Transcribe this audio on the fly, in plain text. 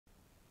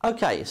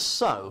Okay,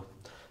 so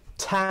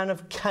tan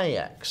of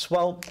kx.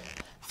 Well,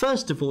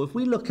 first of all, if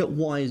we look at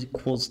y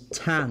equals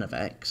tan of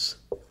x,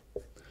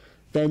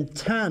 then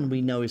tan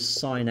we know is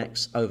sine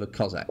x over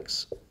cos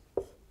x.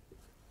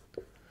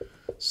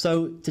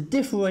 So to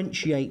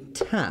differentiate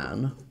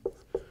tan,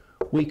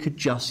 we could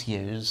just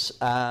use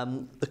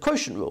the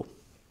quotient rule.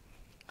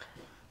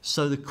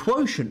 So the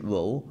quotient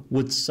rule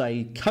would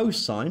say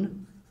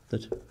cosine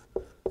that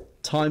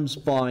times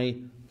by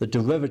the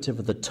derivative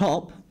of the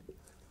top,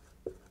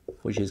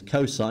 which is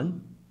cosine,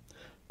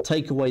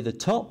 take away the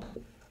top,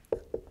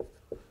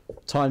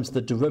 times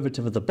the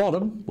derivative of the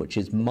bottom, which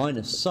is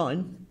minus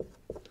sine,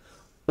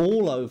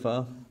 all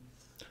over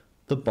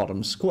the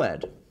bottom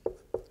squared.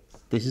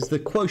 This is the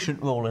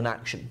quotient rule in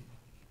action.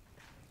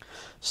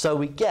 So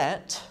we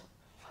get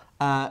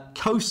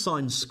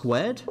cosine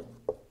squared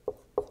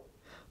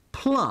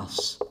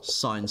plus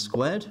sine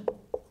squared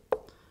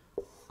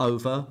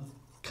over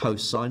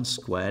cosine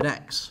squared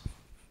x.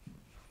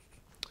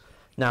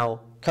 Now,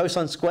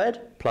 cosine squared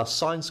plus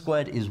sine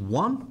squared is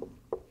 1.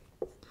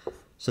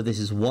 So this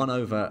is 1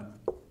 over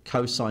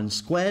cosine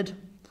squared,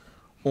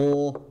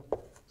 or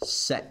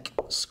sec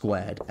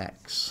squared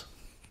x.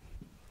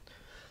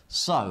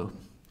 So,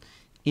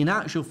 in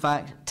actual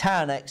fact,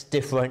 tan x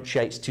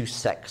differentiates to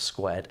sec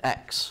squared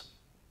x.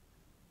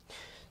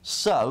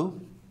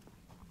 So,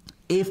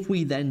 if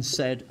we then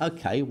said,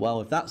 okay,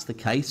 well, if that's the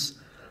case,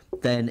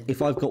 then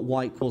if I've got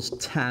y equals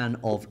tan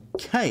of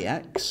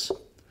kx,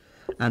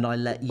 and I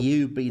let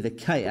u be the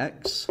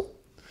kx,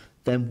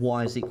 then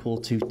y is equal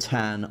to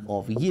tan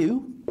of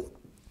u.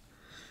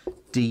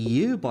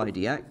 Du by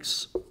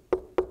dx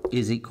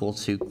is equal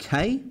to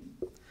k.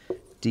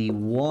 dy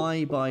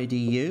by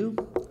du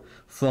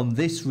from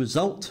this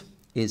result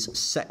is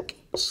sec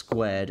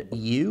squared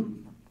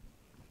u.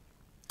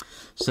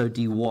 So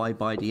dy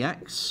by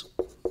dx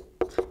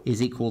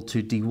is equal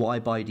to dy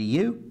by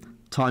du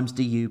times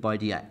du by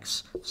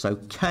dx. So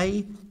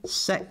k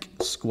sec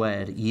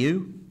squared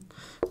u,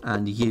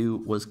 and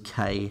u was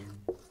kx.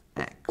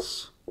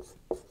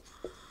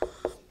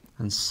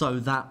 And so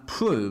that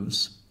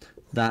proves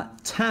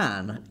that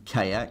tan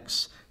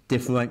kx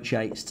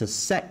differentiates to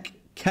sec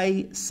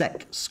k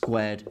sec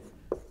squared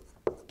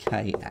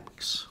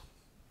kx.